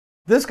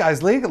This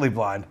guy's legally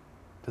blind.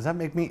 Does that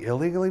make me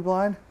illegally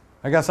blind?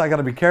 I guess I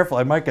gotta be careful.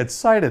 I might get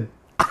sighted.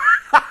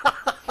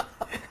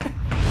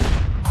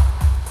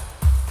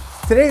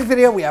 Today's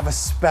video, we have a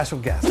special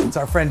guest. It's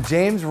our friend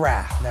James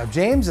Rath. Now,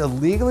 James is a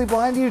legally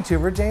blind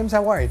YouTuber. James,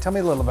 how are you? Tell me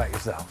a little about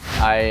yourself.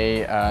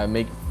 I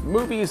make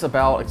movies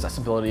about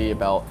accessibility,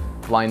 about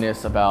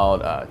blindness,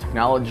 about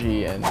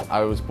technology, and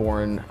I was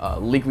born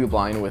legally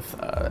blind with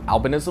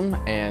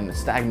albinism and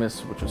nystagmus,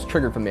 which was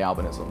triggered from the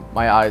albinism.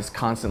 My eyes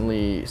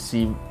constantly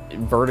see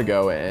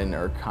vertigo and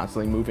are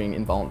constantly moving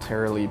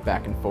involuntarily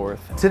back and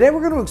forth. Today we're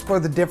going to explore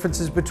the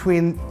differences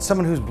between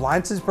someone who's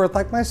blind since birth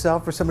like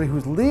myself or somebody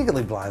who's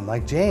legally blind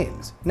like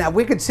James. Now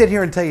we could sit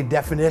here and tell you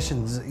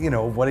definitions, you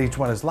know, what each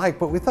one is like,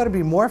 but we thought it'd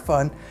be more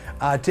fun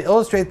to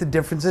illustrate the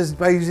differences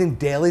by using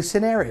daily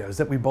scenarios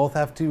that we both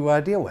have to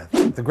deal with.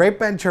 The great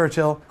Ben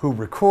Churchill, who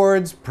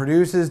records,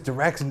 produces,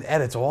 directs, and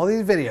edits all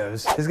these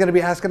videos, is going to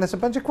be asking us a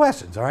bunch of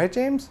questions. All right,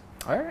 James?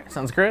 All right,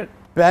 sounds great.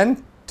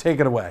 Ben, take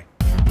it away.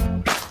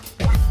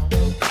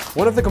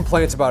 One of the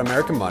complaints about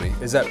American money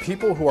is that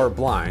people who are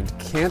blind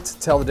can't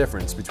tell the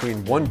difference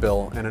between one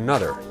bill and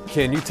another.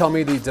 Can you tell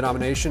me the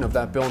denomination of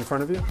that bill in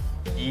front of you?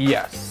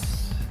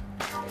 Yes.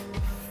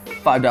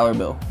 $5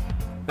 bill.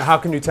 Now how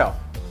can you tell?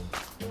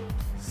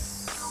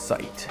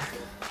 Sight.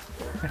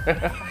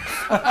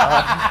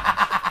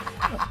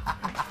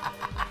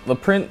 The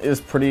print is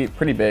pretty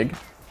big.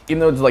 Even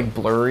though it's like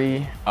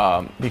blurry,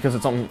 because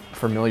it's something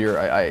familiar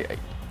I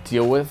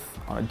deal with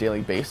on a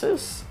daily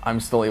basis, I'm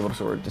still able to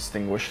sort of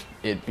distinguish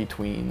it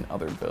between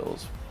other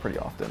bills pretty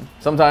often.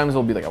 Sometimes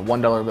it'll be like a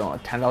 $1 bill and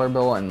a $10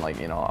 bill, and like,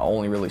 you know, I'll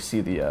only really see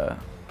the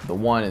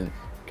one and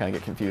kind of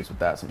get confused with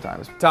that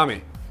sometimes.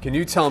 Tommy, can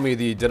you tell me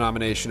the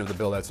denomination of the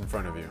bill that's in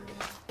front of you?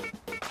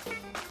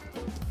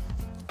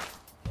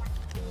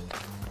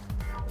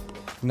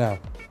 No,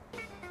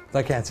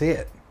 I can't see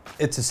it.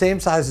 It's the same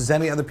size as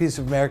any other piece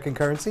of American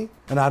currency,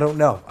 and I don't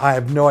know. I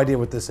have no idea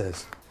what this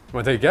is.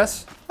 Want to take a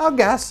guess? I'll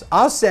guess.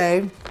 I'll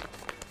say,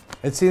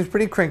 it seems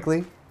pretty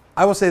crinkly.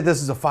 I will say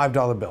this is a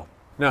 $5 bill.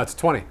 No, it's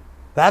 20.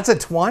 That's a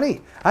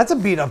 20. That's a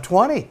beat up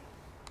 20.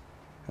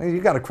 Hey, you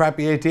got a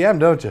crappy ATM,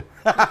 don't you?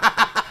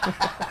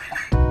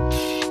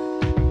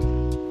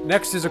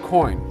 Next is a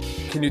coin.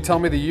 Can you tell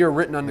me the year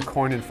written on the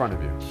coin in front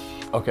of you?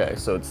 Okay,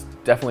 so it's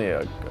definitely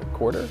a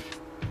quarter.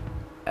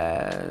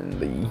 And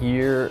the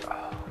year,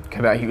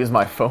 can I use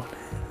my phone?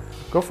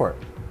 Go for it.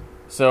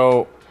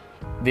 So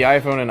the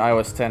iPhone and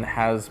iOS 10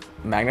 has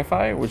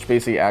Magnify, which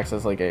basically acts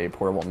as like a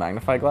portable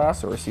magnify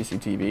glass or a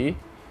CCTV,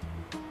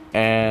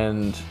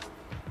 and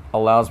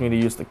allows me to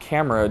use the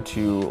camera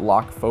to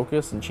lock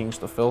focus and change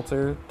the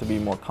filter to be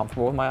more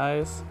comfortable with my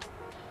eyes.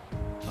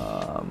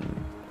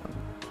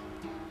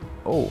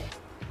 Oh,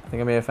 I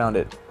think I may have found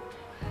it.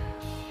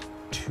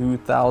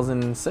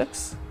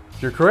 2006?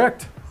 You're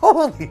correct.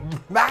 Holy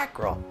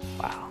mackerel.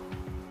 Wow.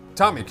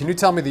 Tommy, can you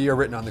tell me the year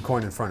written on the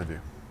coin in front of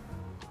you?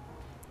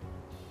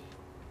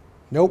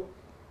 Nope.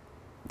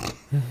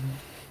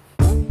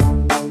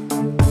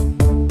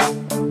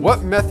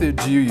 What method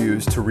do you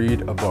use to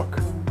read a book?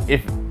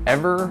 If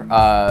ever,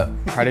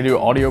 try to do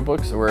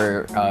audiobooks,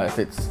 or if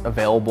it's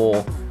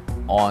available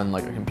on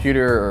like a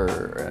computer or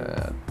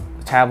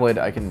a tablet,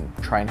 I can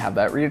try and have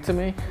that read it to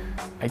me.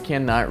 I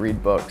cannot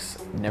read books.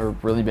 Never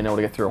really been able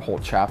to get through a whole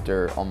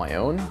chapter on my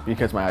own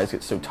because my eyes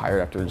get so tired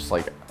after just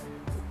like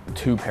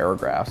 2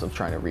 paragraphs of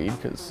trying to read,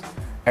 because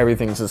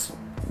everything's just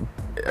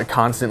a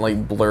constant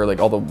like blur, like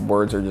all the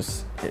words are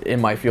just in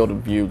my field of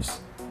view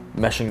just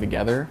meshing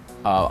together.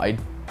 I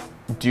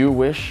do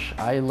wish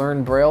I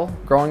learned Braille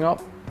growing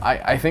up.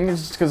 I think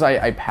it's just because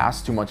I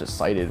passed too much as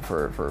sighted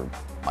for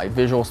my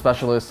visual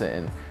specialist,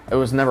 and it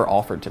was never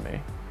offered to me.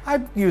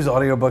 I use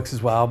audiobooks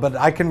as well, but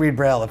I can read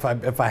Braille if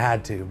I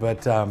had to.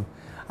 But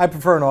I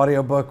prefer an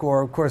audiobook,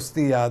 or of course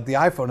the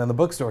iPhone in the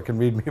bookstore can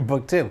read me a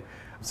book too.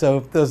 So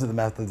those are the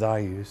methods I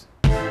use.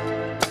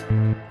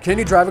 Can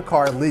you drive a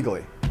car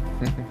legally?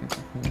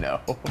 No.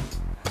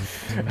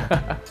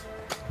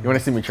 You want to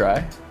see me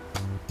try?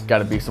 Got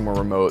to be somewhere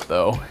remote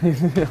though.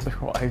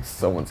 Otherwise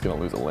someone's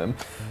gonna lose a limb.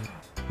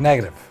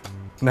 Negative.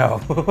 No,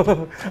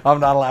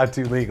 I'm not allowed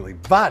to legally,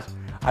 but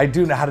I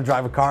do know how to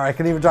drive a car. I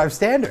can even drive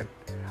standard.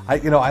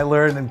 I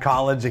learned in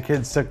college. The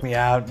kids took me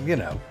out,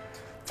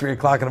 3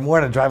 o'clock in the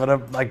morning, driving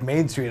up like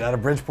Main Street out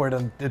of Bridgeport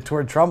and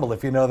toward Trumbull,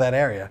 if you know that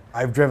area.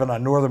 I've driven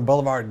on Northern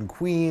Boulevard in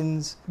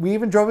Queens. We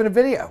even drove in a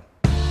video.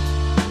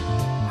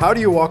 How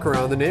do you walk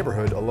around the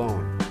neighborhood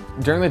alone?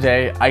 During the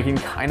day, I can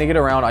kind of get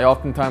around. I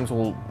oftentimes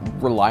will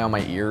rely on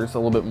my ears a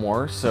little bit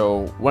more.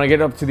 So when I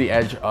get up to the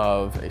edge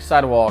of a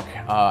sidewalk,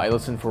 I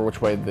listen for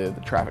which way the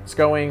traffic's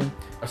going.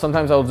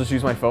 Sometimes I'll just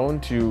use my phone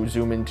to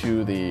zoom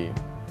into the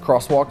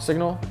crosswalk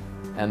signal,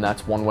 and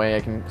that's one way I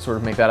can sort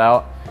of make that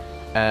out.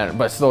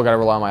 But still gotta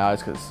rely on my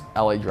eyes because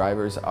LA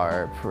drivers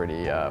are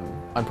pretty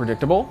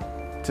unpredictable,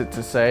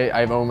 to say.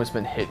 I've almost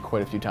been hit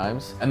quite a few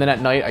times. And then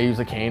at night, I use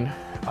a cane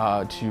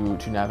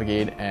to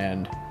navigate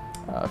and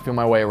feel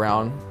my way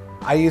around.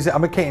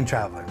 I'm a cane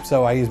traveler,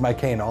 so I use my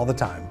cane all the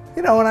time.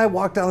 You know, when I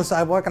walk down the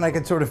sidewalk and I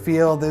can sort of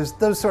feel there's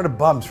those sort of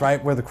bumps,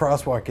 right, where the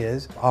crosswalk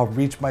is, I'll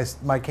reach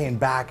my cane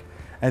back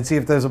and see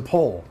if there's a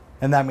pole.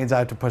 And that means I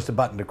have to push the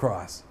button to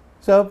cross.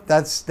 So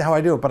that's how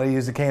I do it, but I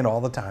use the cane all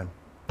the time.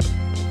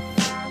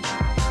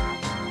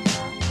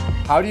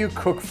 How do you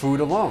cook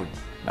food alone?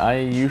 I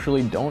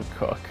usually don't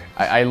cook.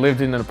 I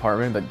lived in an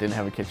apartment that didn't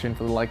have a kitchen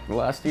for the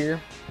last year,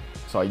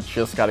 so I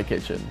just got a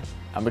kitchen.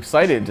 I'm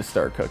excited to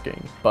start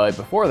cooking, but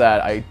before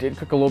that, I did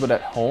cook a little bit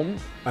at home.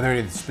 Are there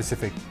any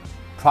specific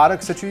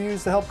products that you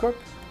use to help cook?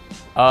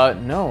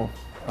 No.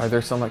 Are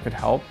there some that could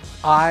help?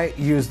 I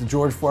use the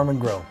George Foreman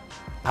grill.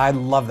 I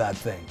love that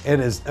thing. It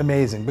is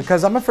amazing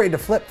because I'm afraid to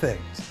flip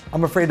things.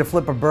 I'm afraid to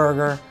flip a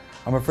burger.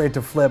 I'm afraid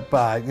to flip,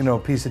 you know, a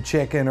piece of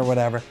chicken or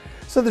whatever.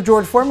 So the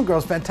George Foreman grill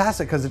is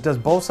fantastic because it does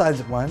both sides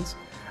at once.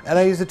 And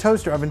I use a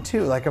toaster oven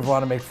too, like if I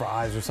want to make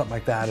fries or something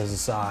like that as a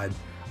side.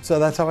 So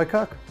that's how I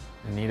cook.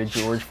 I need a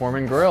George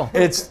Foreman grill.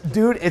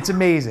 Dude, it's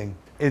amazing.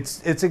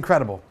 It's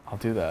incredible. I'll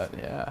do that,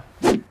 yeah.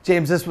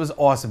 James, this was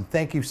awesome.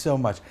 Thank you so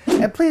much.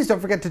 And please don't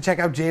forget to check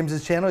out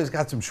James's channel. He's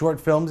got some short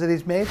films that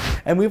he's made.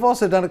 And we've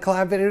also done a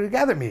collab video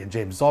together, me and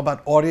James. It's all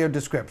about audio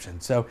description.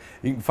 So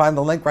you can find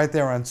the link right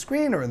there on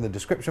screen or in the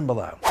description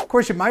below. Of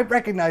course, you might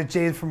recognize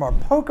James from our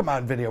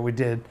Pokemon video we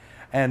did.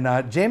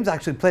 And James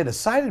actually played a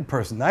sighted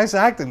person. Nice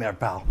acting there,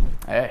 pal.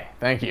 Hey,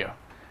 thank you.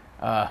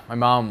 My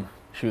mom,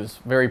 she was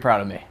very proud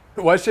of me.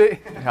 Was she?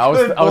 I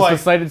was the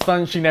sighted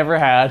son she never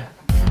had.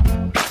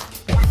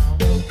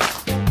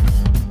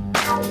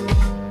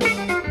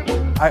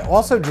 I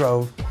also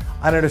drove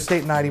on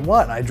Interstate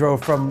 91. I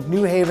drove from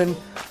New Haven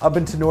up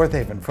into North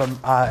Haven, from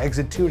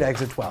exit 2 to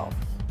exit 12,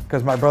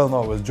 because my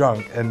brother-in-law was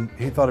drunk and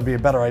he thought it'd be a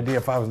better idea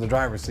if I was in the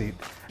driver's seat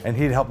and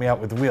he'd help me out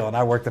with the wheel and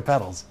I worked the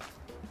pedals.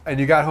 And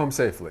you got home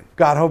safely?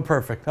 Got home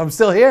perfect. I'm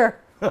still here.